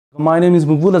My name is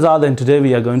Maqbool Azad and today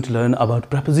we are going to learn about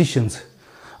prepositions.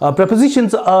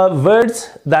 Prepositions are words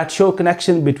that show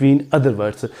connection between other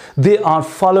words. They are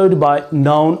followed by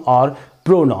noun or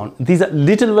pronoun. These are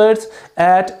little words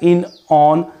at, in,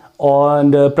 on,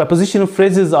 and prepositional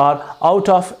phrases are out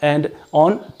of and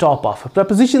on top of.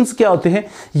 Prepositions क्या होते हैं?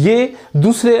 ये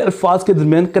दूसरे अल्फाज के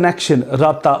दरमियान connection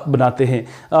राब्ता बनाते हैं।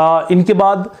 इनके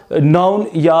बाद नाउन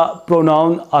या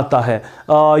प्रोनाउन आता है।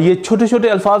 ये छोटे छोटे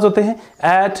अल्फाज होते हैं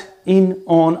एट, इन,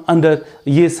 ऑन, अंडर,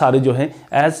 ये सारे जो हैं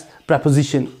एज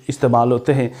preposition इस्तेमाल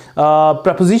होते हैं।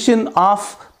 preposition of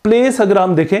place अगर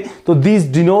हम देखें तो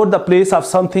these denote the place of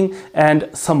something and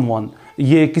someone।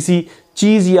 ये किसी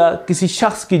चीज़ या किसी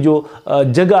शख्स की जो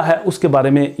जगह है उसके बारे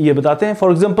में ये बताते हैं।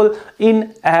 For example in,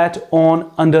 eight, on,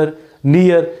 under,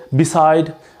 near, beside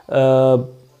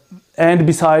and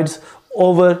besides,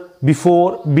 over,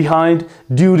 before, behind,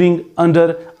 during,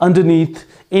 under, underneath,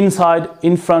 inside,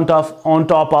 in front of, on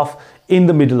top of, in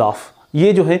the middle of.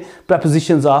 ये जो है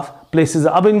prepositions ऑफ प्लेसेस।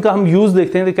 अब इनका हम यूज़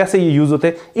देखते हैं तो कैसे ये यूज़ होते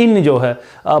हैं। इन जो है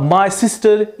my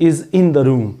sister is in the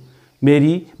room,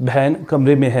 मेरी बहन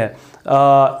कमरे में है।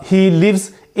 ही लिव्स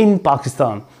इन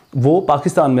पाकिस्तान, वो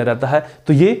पाकिस्तान में रहता है।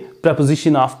 तो ये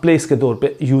preposition ऑफ प्लेस के तौर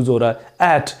पे यूज़ हो रहा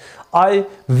है। Eight, I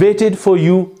waited for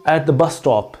you at the bus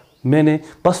stop, मैंने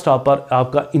बस स्टॉप पर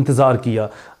आपका इंतज़ार किया।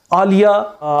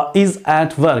 Alia is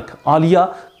at work, Alia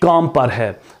काम पर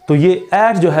है। तो ये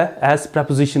एट जो है as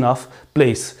preposition of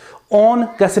place. On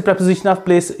कैसे preposition ऑफ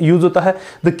प्लेस यूज़ होता है?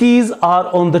 The keys are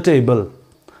on the table,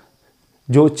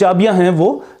 जो चाबियां हैं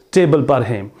वो टेबल पर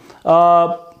हैं।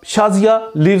 Shazia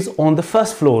lives on the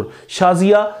first floor,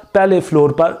 Shazia पहले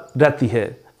फ्लोर पर रहती है।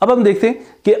 अब हम देखते हैं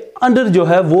कि अंडर जो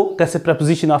है वो कैसे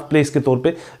preposition ऑफ प्लेस के तौर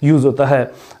पे यूज़ होता है।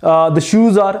 The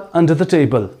shoes are under the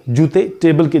table, जूते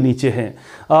टेबल के नीचे हैं।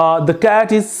 The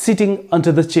cat is sitting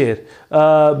under the chair,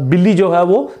 बिल्ली जो है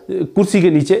वो कुर्सी के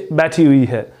नीचे बैठी हुई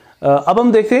है। अब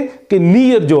हम देखते हैं कि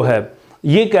नियर जो है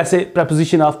ये कैसे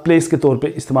preposition ऑफ प्लेस के तौर पे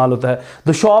इस्तेमाल होता है।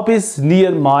 The shop is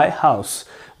near my house,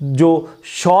 जो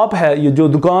शॉप है, ये जो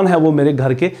दुकान है वो मेरे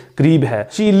घर के करीब है।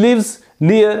 She lives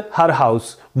near her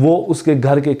house, वो उसके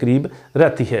घर के करीब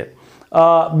रहती है।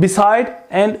 बिसाइड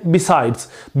एंड बिसाइड्स,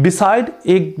 बिसाइड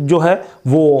एक जो है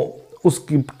वो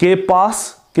उसके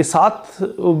पास के साथ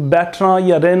बैठना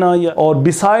या रहना, या और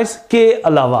बिसाइड्स के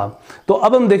अलावा। तो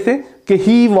अब हम देखते हैं कि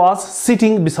he was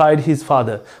sitting beside his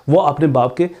father, वो अपने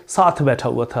बाप के साथ बैठा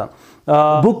हुआ था।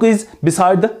 Book is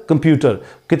beside the computer,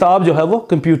 किताब जो है वो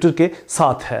कंप्यूटर के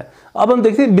साथ है। अब हम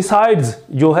देखते हैं बिसाइड्स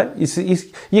जो है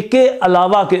ये के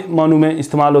अलावा के मानों में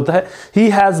इस्तेमाल होता है। He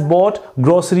has bot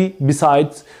grocery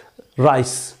besides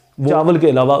rice, चावल के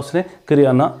अलावा उसने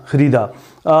करियाना खरीदा।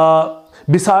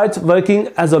 Besides working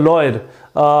as a lawyer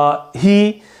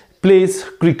he plays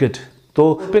cricket,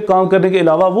 तो पे काम करने के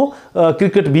अलावा वो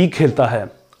क्रिकेट भी खेलता है।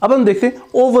 अब हम देखते हैं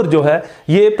ओवर जो है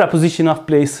ये preposition ऑफ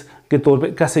प्लेस के तौर पे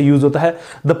कैसे यूज़ होता है।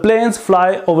 The planes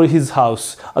fly over his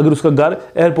house, अगर उसका घर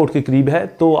एयरपोर्ट के करीब है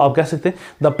तो आप कह सकते हैं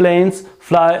the planes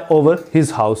fly over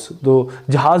his house, तो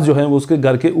जहाज़ जो है वो उसके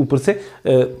घर के ऊपर से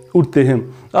उड़ते हैं।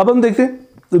 अब हम देखते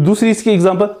हैं दूसरी इसकी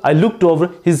example, I looked over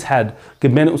his head, कि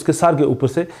मैंने उसके सर के ऊपर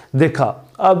से देखा।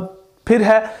 अब फिर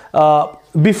है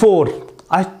before,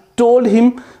 I told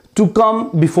him to come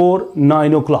before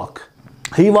 9 o'clock,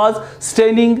 he was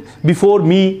standing before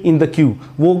me in the Q,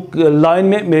 वो लाइन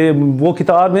में वो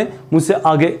कतार में मुझसे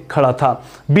आगे खड़ा था।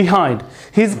 Behind,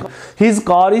 his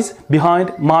car is behind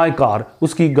my car,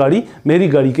 उसकी गाड़ी मेरी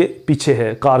गाड़ी के पीछे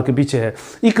है, कार के पीछे है।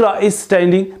 इकरा is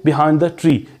standing behind the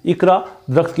tree, इकरा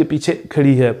दरख्त के पीछे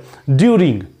खड़ी है।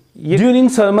 ड्यूरिंग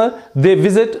समर दे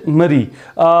विजिट मरी,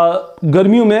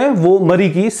 गर्मियों में वो मरी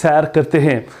की सैर करते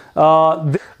हैं।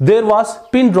 There was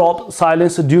pin drop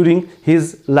silence during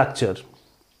his lecture.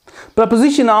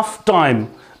 preposition of time,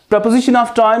 preposition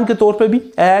of time के तौर पे भी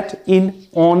eight, in,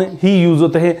 on he use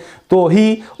होते हैं। तो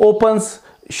he opens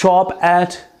shop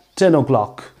eight 10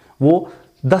 o'clock, वो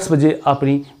 10 बजे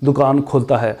अपनी दुकान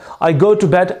खोलता है। आई go to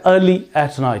bed early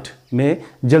at night, मैं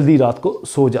जल्दी रात को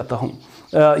सो जाता हूँ।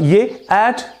 ये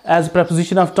eight as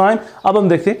preposition of time. अब हम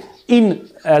देखते हैं इन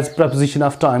as preposition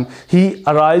of time. He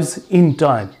arrives in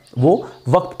time, वो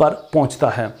वक्त पर पहुंचता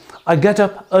है। I get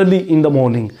up early in the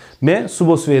morning, मैं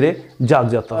सुबह सवेरे जाग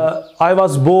जाता हूँ। आई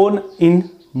वॉज बोर्न इन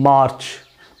मार्च,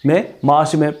 मैं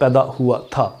मार्च में पैदा हुआ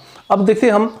था। अब देखते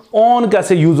हैं हम ऑन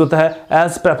कैसे यूज होता है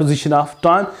as preposition of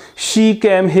time. She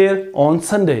came here on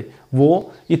Sunday,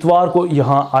 वो इतवार को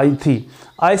यहाँ आई थी।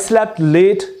 I slept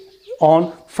late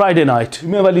on Friday night,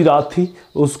 जुम्मे वाली रात थी,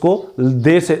 उसको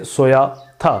देर से सोया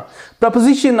था।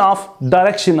 प्रपोजिशन ऑफ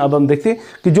डायरेक्शन, अब हम देखते हैं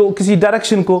कि जो किसी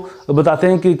डायरेक्शन को बताते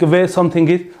हैं कि वेयर समथिंग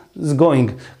इज गोइंग,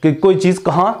 कि कोई चीज़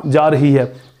कहाँ जा रही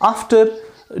है। After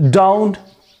down,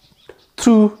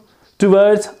 through,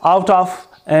 towards, out of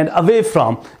and away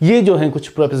from, ये जो हैं कुछ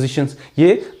प्रपोजिशंस,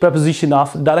 ये प्रपोजिशन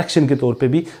ऑफ डायरेक्शन के तौर पे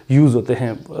भी यूज़ होते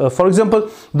हैं। For example,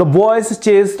 the boys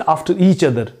chased after each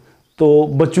other, तो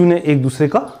बच्चों ने एक दूसरे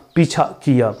का पीछा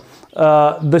किया।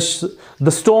 The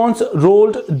stones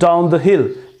rolled down the हिल,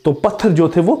 तो पत्थर जो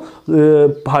थे वो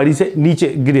पहाड़ी से नीचे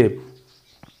गिरे।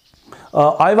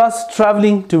 I was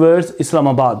travelling towards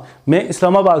Islamabad, मैं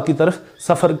इस्लामाबाद की तरफ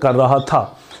सफ़र कर रहा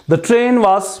था। The train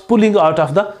was pulling out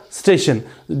of the station,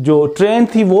 जो ट्रेन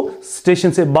थी वो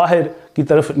स्टेशन से बाहर की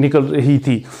तरफ निकल रही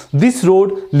थी। This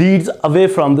road Leeds away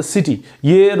from the city,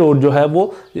 ये रोड जो है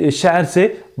वो शहर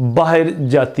से बाहर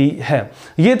जाती है।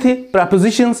 ये थी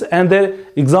prepositions एंड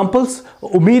देयर एग्जाम्पल्स।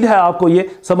 उम्मीद है आपको ये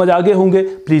समझ आ गए होंगे।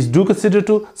 Please do consider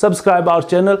to subscribe our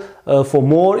channel for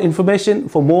more information,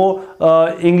 for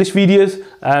more English videos,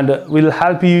 and will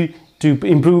help you to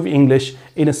improve English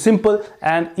in a simple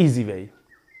and easy way.